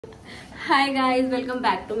Hi guys, welcome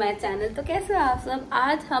back to my channel. तो कैसे हो आप सब।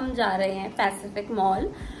 आज हम जा रहे हैं पैसिफिक मॉल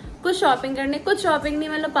कुछ शॉपिंग करने। कुछ शॉपिंग नहीं,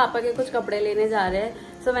 मतलब पापा के कुछ कपड़े लेने जा रहे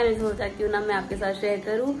हैं। सो मैंने सोचा क्यों ना मैं आपके साथ शेयर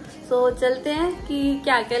करूं। सो चलते हैं कि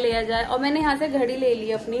क्या क्या लिया जाए। और मैंने यहाँ से घड़ी ले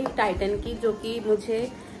ली अपनी टाइटन की, जो कि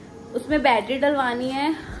मुझे उसमें बैटरी डलवानी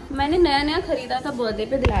है। मैंने नया नया खरीदा था, बर्थडे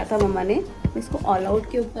पे दिलाया था मम्मा ने। इसको ऑल आउट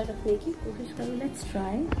के ऊपर रखने की कोशिश करूँ। Let's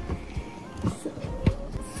try.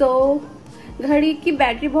 सो घड़ी की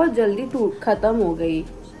बैटरी बहुत जल्दी खत्म हो गई,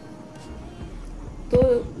 तो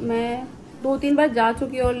मैं 2-3 बार जा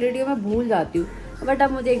चुकी हूँ ऑलरेडी। मैं भूल जाती हूँ, बट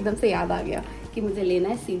अब मुझे एकदम से याद आ गया कि मुझे लेना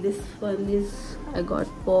है। See this one is I got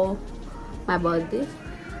for my birthday.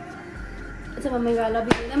 अच्छा, मम्मी वाला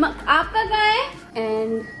भी लेना। आपका क्या है?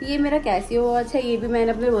 एंड ये मेरा कैसियो वॉच है। ये भी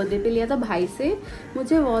मैंने अपने बर्थडे पे लिया था भाई से।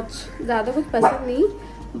 मुझे वॉच ज़्यादा कुछ पसंद नहीं,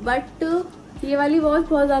 बट ये वाली वॉच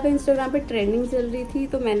बहुत ज़्यादा इंस्टाग्राम पे ट्रेंडिंग चल रही थी,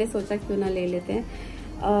 तो मैंने सोचा क्यों ना ले लेते हैं।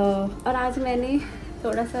 और आज मैंने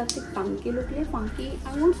थोड़ा सा फंकी लुक लिया। Funky,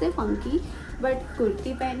 I won't say funky, but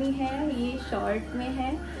kurti पहनी है। ये शॉर्ट में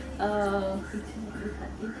है,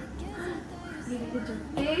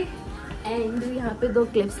 एंड यहाँ पे 2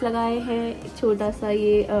 क्लिप्स लगाए हैं। छोटा सा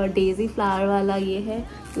ये डेजी फ्लावर वाला ये है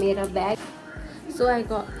मेरा bag. So I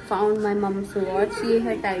found my mums watch. ये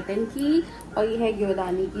है टाइटन की और ये है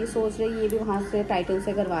ग्योदानी की। सोच रहे ये भी वहाँ से टाइटन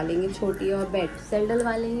से करवा लेंगे छोटी, और बेड सेल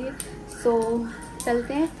डलवा लेंगे। सो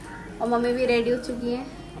चलते हैं। और मम्मी भी रेडी हो चुकी हैं।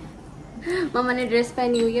 मम्मा ने ड्रेस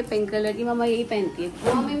पहनी हुई है पिंक कलर की। मम्मा यही पहनती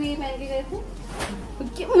है। मम्मी भी यही पहन के गए थे।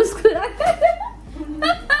 क्यों मुस्कुरा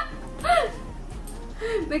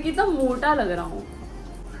मैं कितना मोटा लग रहा हूँ।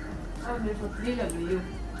 अब मैं पतली लग रही हूँ।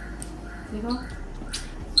 देखो,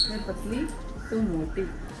 मैं पतली, तुम मोटी।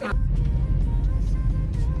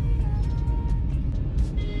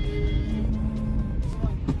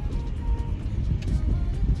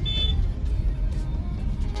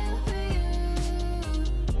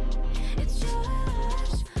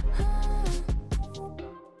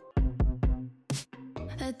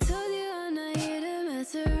 I told you I'm not here to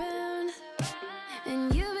mess around,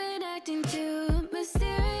 and you've been acting too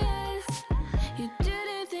mysterious. You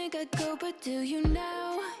didn't think I'd go, but do you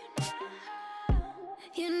now?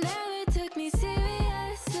 You never took me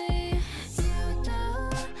seriously. You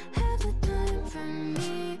don't have the time for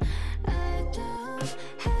me. I don't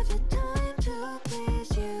have the time to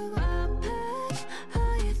please you. I'll pack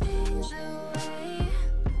all your things away.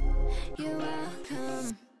 You're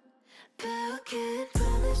welcome. Broken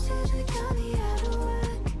promises that got me out of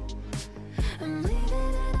work. I'm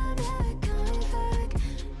leaving and I'm never coming back.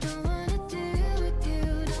 Don't wanna deal with you,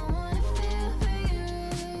 don't wanna feel for you.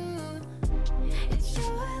 It's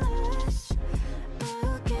your loss.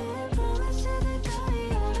 Broken promises that got me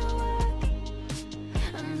out of work.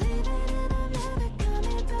 I'm leaving and I'm never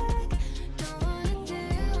coming back. Don't wanna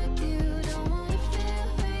deal with you, don't wanna feel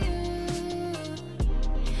for you.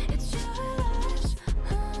 It's your loss.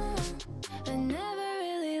 I never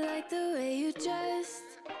really liked the way you dressed.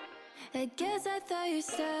 I guess I thought your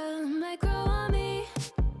style might grow on me.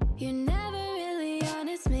 You're never really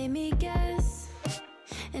honest, made me guess.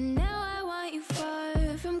 And now I want you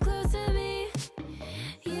far from close to me.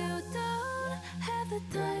 You don't have the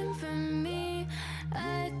time for me.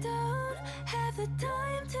 I don't have the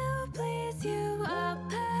time to please you. I'll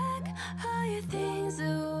pack all your things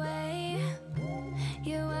away.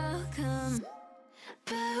 You're welcome.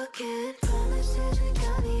 Broken promises that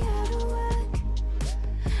got me out of work.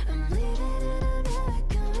 I'm leaving and I'm never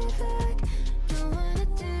coming back.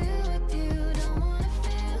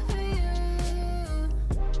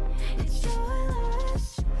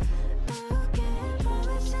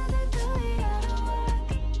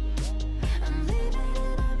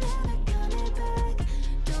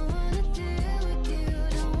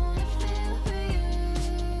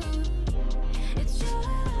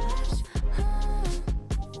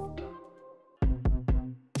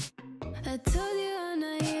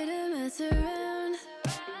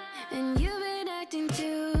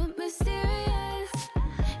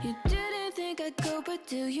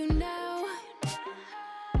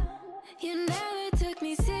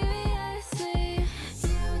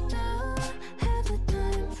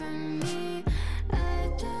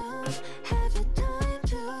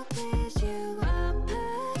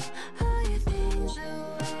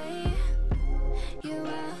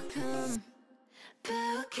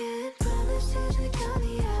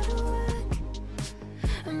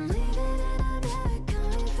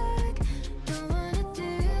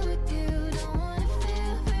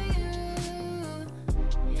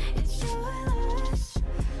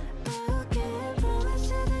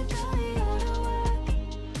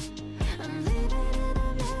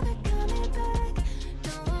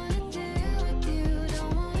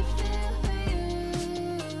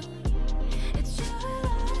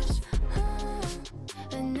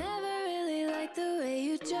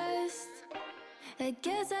 I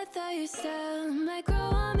guess I thought your style might grow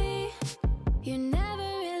on me. You're never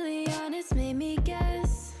really honest, made me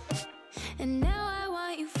guess. And now I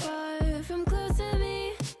want you far from close to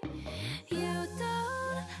me. You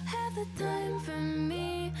don't have the time for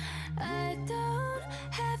me. I don't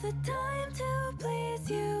have the time to please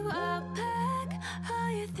you. I'll pack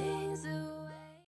all your things